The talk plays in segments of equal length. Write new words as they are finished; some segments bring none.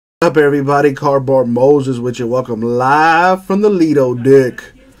Up everybody, Cardboard Moses with you. Welcome live from the Lido Dick.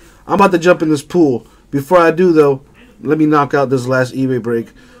 I'm about to jump in this pool. Before I do though, let me knock out this last eBay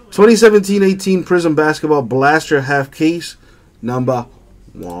break. 2017-18 Prizm Basketball Blaster half case number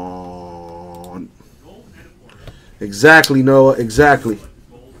 1. Exactly, Noah, exactly.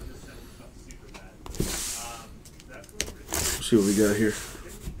 Let's see what we got here.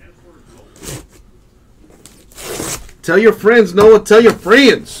 Tell your friends, Noah, tell your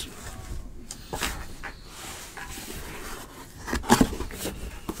friends.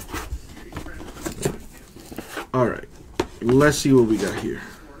 All right, let's see what we got here.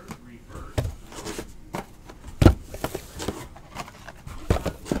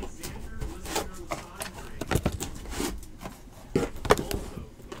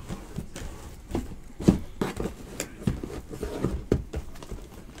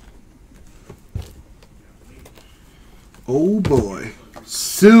 Oh boy,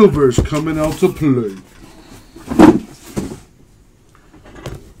 Silver's coming out to play.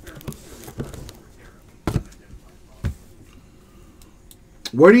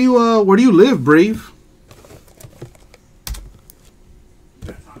 Where do you live, Brave?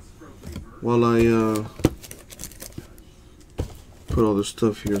 While I put all this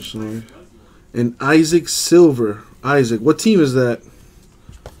stuff here aside. And Isaac Silver. Isaac, what team is that?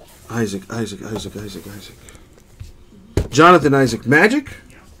 Isaac. Jonathan Isaac. Magic?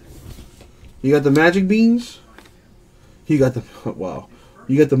 You got the Magic Beans? You got the wow.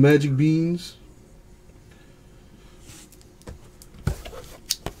 You got the Magic Beans?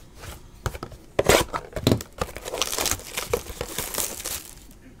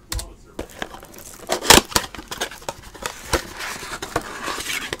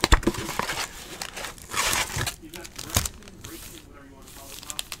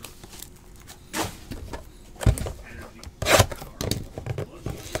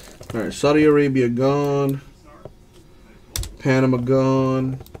 Alright, Saudi Arabia gone, Panama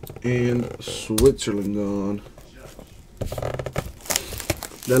gone, and Switzerland gone.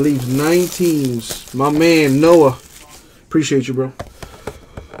 That leaves 9 teams. My man, Noah. Appreciate you, bro.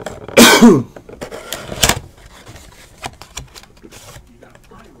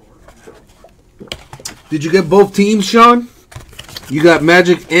 Did you get both teams, Sean? You got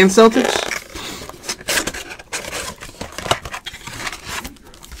Magic and Celtics?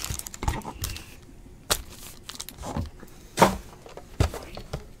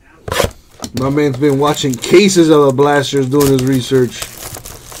 My man's been watching cases of the blasters doing his research.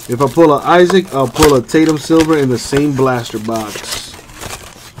 If I pull a Isaac, I'll pull a Tatum Silver in the same blaster box.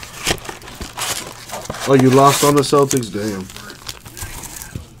 Oh, you lost on the Celtics? Damn.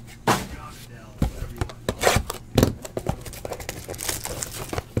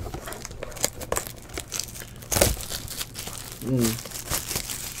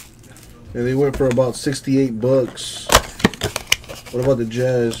 And they went for about 68 bucks. What about the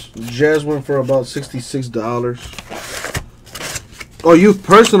Jazz? The Jazz went for about $66. Oh, you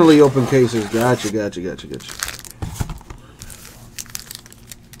personally open cases. Gotcha.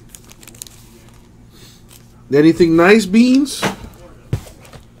 Anything nice, Beans?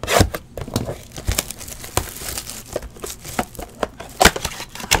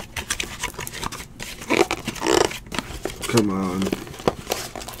 Come on.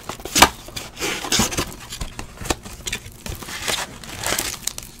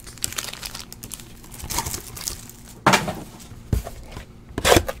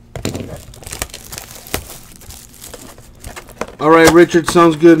 All right, Richard,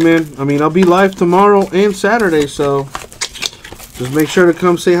 sounds good, man. I mean, I'll be live tomorrow and Saturday, so just make sure to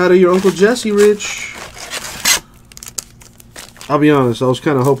come say hi to your Uncle Jesse, Rich. I'll be honest, I was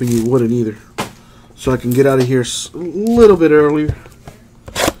kind of hoping you wouldn't either, so I can get out of here a little bit earlier.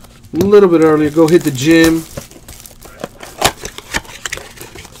 Go hit the gym,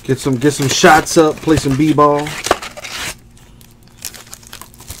 get some shots up, play some b-ball.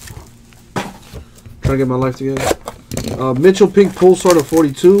 Try to get my life together. Mitchell Pink Pulsar to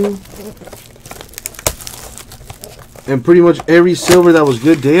 42. And pretty much every silver that was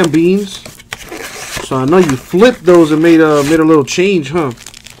good. Damn, Beans. So I know you flipped those and made a little change, huh?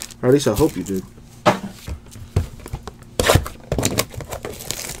 Or at least I hope you did.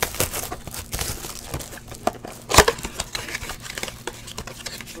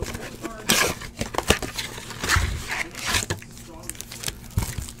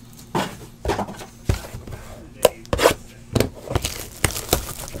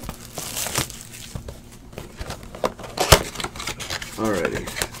 Alrighty.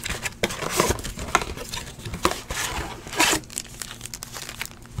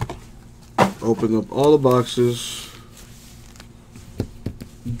 Open up all the boxes.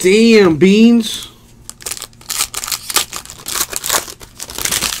 Damn, Beans.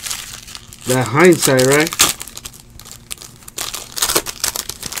 That hindsight, right?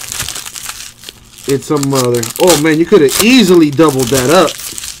 It's a mother. Oh, man, you could have easily doubled that up.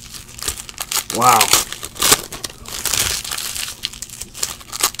 Wow.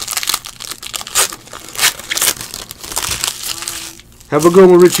 Have a good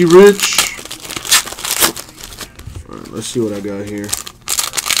one, Richie Rich. All right, let's see what I got here.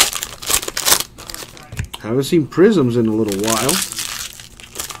 Haven't seen Prizms in a little while.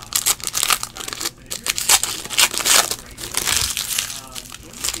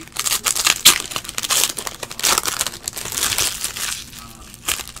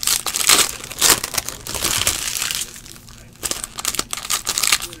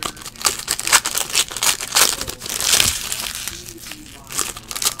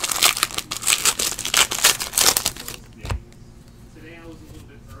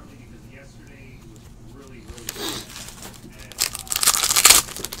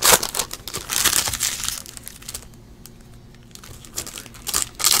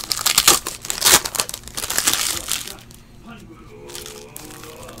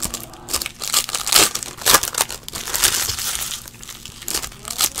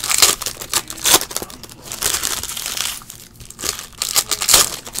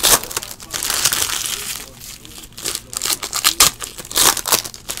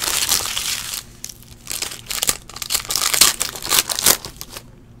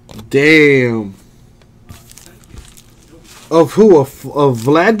 Damn. Of who? Of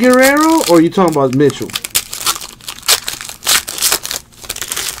Vlad Guerrero? Or are you talking about Mitchell?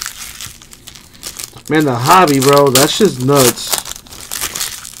 Man, the hobby, bro. That's just nuts.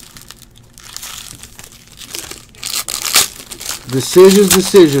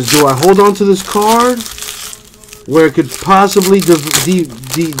 Decisions. Do I hold on to this card where it could possibly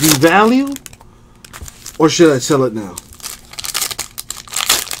devalue? Or should I sell it now?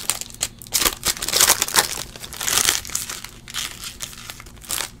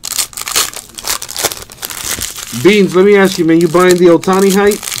 Beans, let me ask you, man, you buying the Ohtani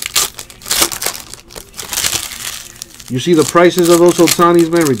hype? You see the prices of those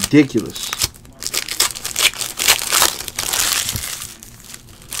Ohtanis, man? Ridiculous.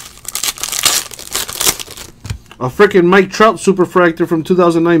 A freaking Mike Trout Superfractor from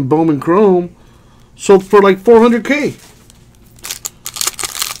 2009 Bowman Chrome sold for like $400K.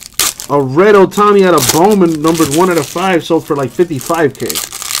 A red Ohtani out of Bowman, numbered 1 out of 5, sold for like $55K.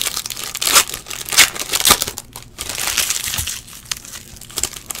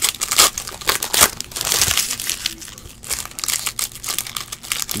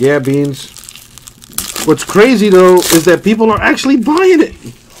 Yeah, Beans. What's crazy, though, is that people are actually buying it.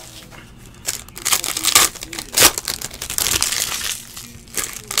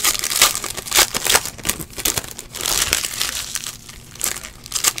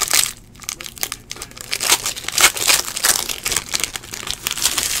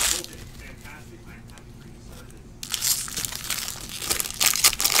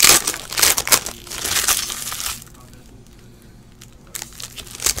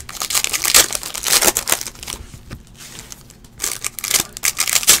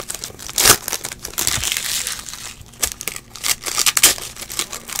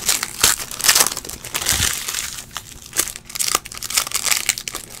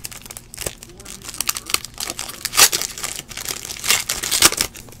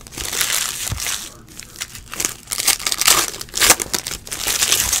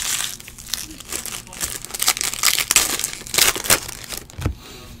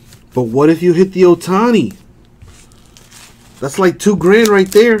 But what if you hit the Ohtani? That's like $2 grand right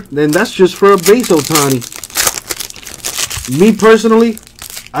there. Then that's just for a base Ohtani. Me personally,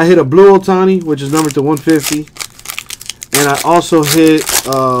 I hit a blue Ohtani, which is numbered to 150. And I also hit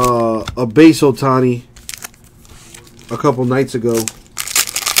a base Ohtani a couple nights ago.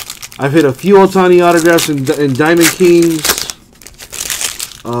 I've hit a few Ohtani autographs in Diamond Kings.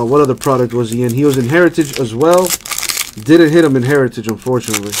 What other product was he in? He was in Heritage as well. Didn't hit him in Heritage,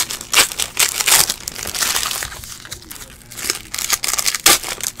 unfortunately.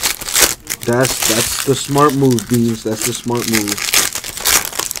 That's the smart move, Beans. That's the smart move.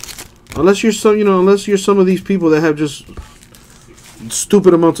 Unless you're some of these people that have just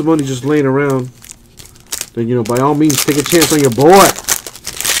stupid amounts of money just laying around, then by all means take a chance on your boy.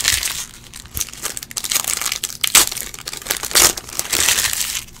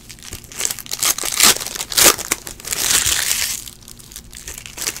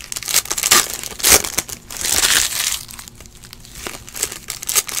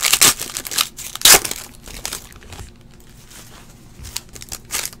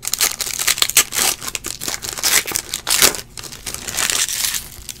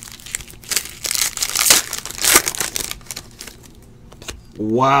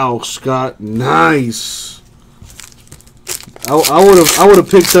 Wow, Scott, nice. I would have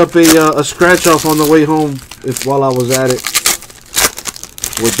picked up a scratch off on the way home while I was at it.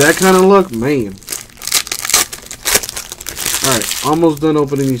 With that kind of luck, man. All right, almost done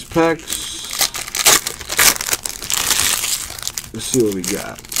opening these packs. Let's see what we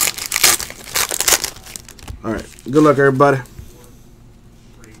got. All right, good luck, everybody.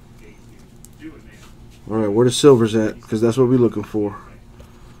 All right, where the silver's at? Because that's what we're looking for.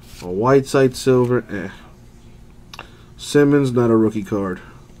 A white side silver, Simmons, not a rookie card.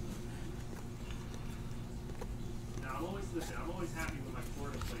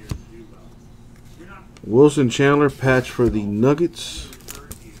 Wilson Chandler, patch for the Nuggets.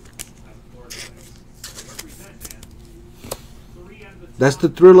 That's the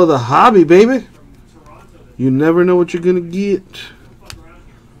thrill of the hobby, baby. You never know what you're going to get.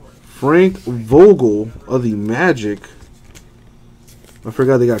 Frank Vogel of the Magic. I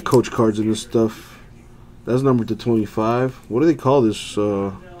forgot they got coach cards in this stuff. That's numbered to 25. What do they call this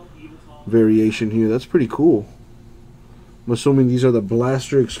variation here? That's pretty cool. I'm assuming these are the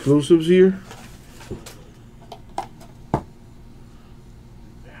Blaster exclusives here.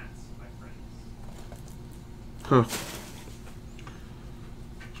 Huh.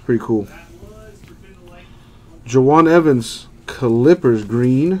 It's pretty cool. Jawan Evans, Clippers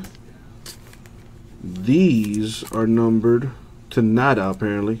green. These are numbered to nada,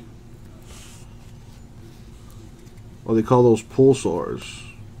 apparently. Oh, they call those pulsars.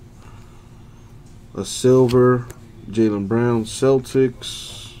 A silver, Jaylen Brown,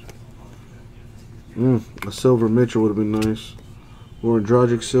 Celtics. A silver Mitchell would have been nice. Goran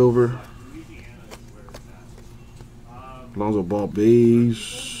Dragic silver. Lonzo Ball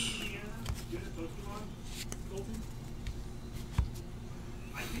base.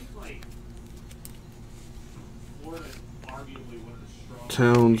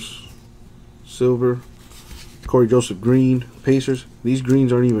 Towns silver. Corey Joseph green. Pacers. These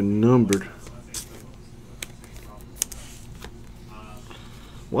greens aren't even numbered.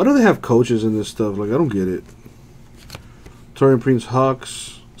 Why do they have coaches in this stuff? Like, I don't get it. Torian Prince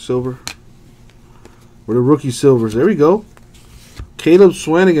Hawks silver. Where the rookie silvers? There we go. Caleb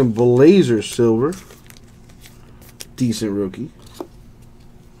Swanigan Blazers silver. Decent rookie.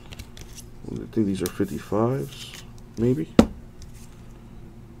 I think these are 55s, maybe.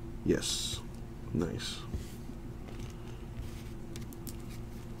 Yes. Nice.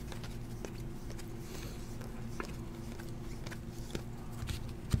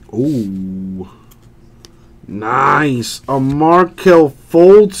 Ooh. Nice. A Markelle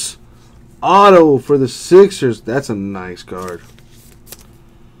Fultz auto for the Sixers. That's a nice card.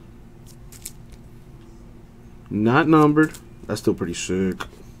 Not numbered. That's still pretty sick.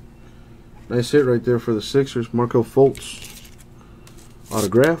 Nice hit right there for the Sixers. Markelle Fultz.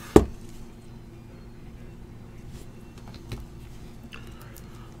 Autograph.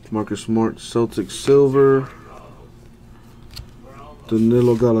 Marcus Smart, Celtics silver.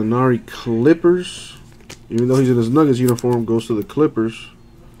 Danilo Gallinari, Clippers. Even though he's in his Nuggets uniform, goes to the Clippers.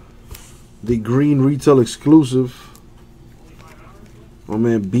 The green retail exclusive. My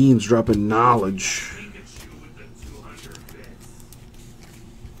man Beans dropping knowledge.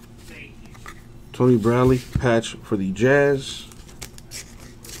 Tony Bradley, patch for the Jazz.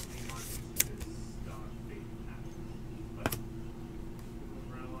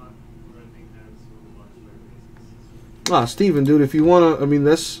 Ah, Steven, dude, if you want to, I mean,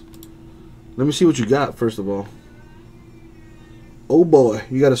 that's, let me see what you got, first of all. Oh, boy,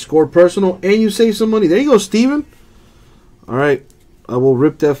 you got a score personal, and you save some money. There you go, Steven. All right, I will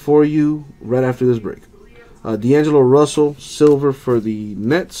rip that for you right after this break. D'Angelo Russell, silver for the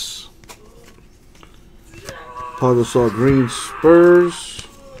Nets. Paul Gasol, green, Spurs.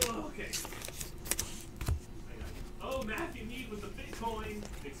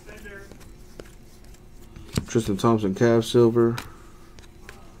 Tristan Thompson, Cavs silver.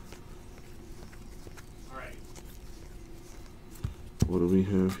 What do we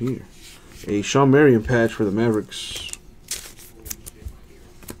have here? A Shawn Marion patch for the Mavericks.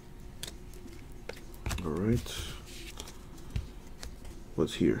 All right.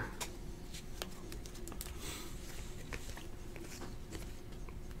 What's here?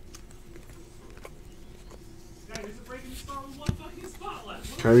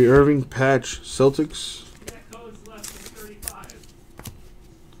 Kyrie Irving patch, Celtics.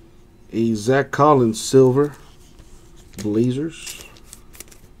 A Zach Collins silver, Blazers.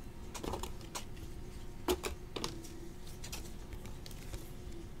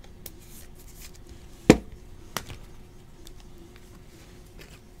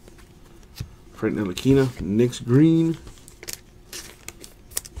 Frank Ntilikina, Knicks green.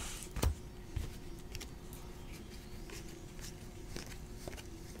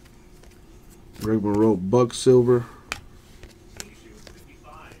 Greg Monroe, Buck Silver.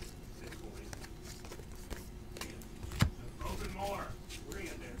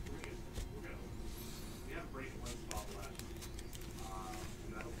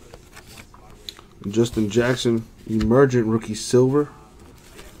 Justin Jackson, Emergent Rookie Silver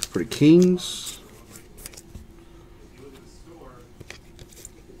for the Kings.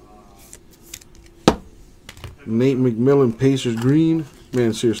 Nate McMillan, Pacers Green.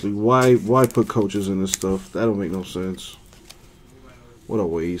 Man, seriously, why put coaches in this stuff? That don't make no sense. What a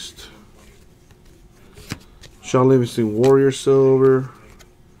waste. Sean Livingston, Warrior Silver.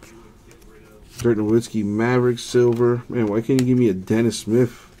 Dirk Nowitzki, Maverick Silver. Man, why can't you give me a Dennis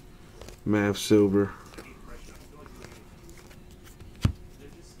Smith Mav Silver?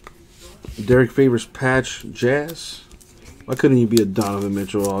 Derek Favors Patch Jazz. Why couldn't you be a Donovan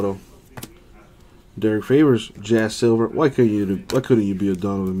Mitchell auto? Derek Favors Jazz Silver. Why couldn't you be a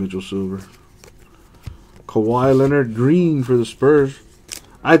Donovan Mitchell Silver? Kawhi Leonard Green for the Spurs.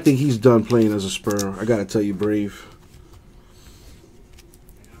 I think he's done playing as a Spur. I gotta tell you, Brave.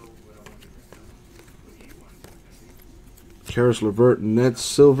 Karis LeVert Nets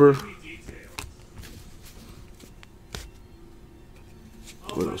Silver.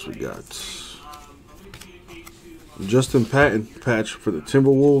 What else we got? Justin Patton patch for the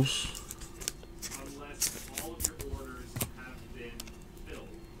Timberwolves.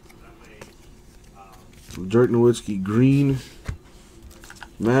 Dirk Nowitzki Green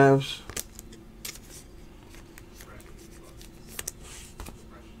Mavs.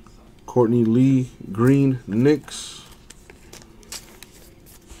 Courtney Lee Green Knicks.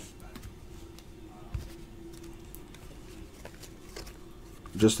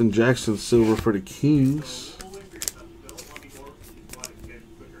 Justin Jackson Silver for the Kings.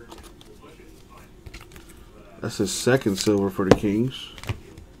 That's his second silver for the Kings.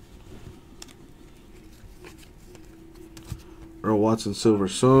 Earl Watson Silver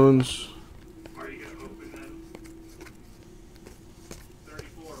Suns.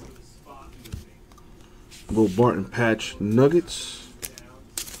 Will Barton patch Nuggets.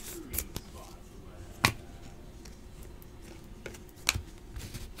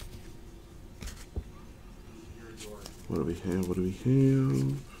 What do we have? What do we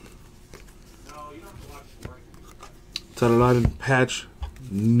have? Tyler Lydon patch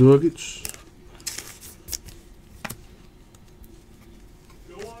Nuggets.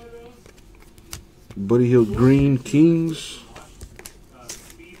 Buddy Hield Green Kings.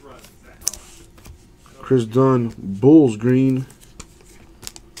 Chris Dunn Bulls Green.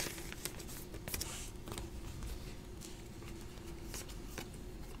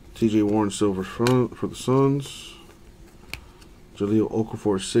 TJ Warren Silver front for the Suns. Jahlil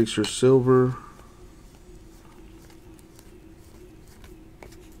Okafor Sixers Silver.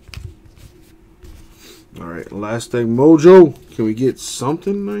 Alright, last thing, Mojo. Can we get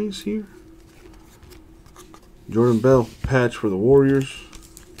something nice here? Jordan Bell patch for the Warriors.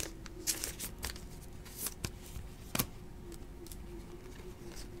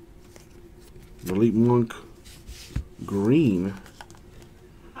 Malik Monk Green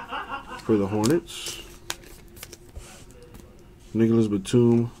for the Hornets. Nicholas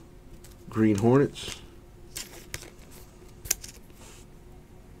Batum Green Hornets.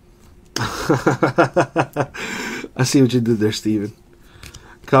 I see what you did there, Steven.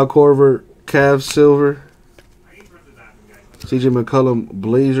 Kyle Korver Cavs Silver. CJ McCollum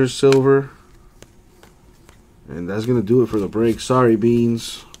Blazers Silver. And that's going to do it for the break. Sorry,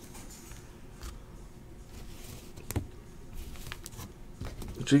 Beans.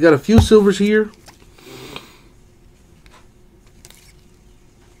 So you got a few silvers here.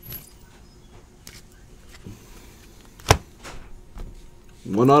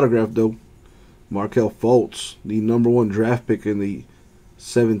 One autograph, though. Markelle Fultz, the #1 draft pick in the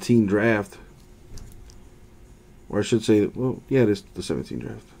 17 draft. Or I should say, well, yeah, it is the 17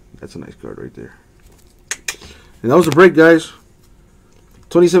 draft. That's a nice card right there. And that was the break, guys.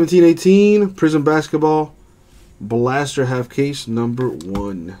 2017-18 Prizm Basketball Blaster half case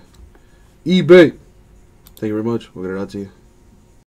 #1. eBay. Thank you very much. We'll get it out to you.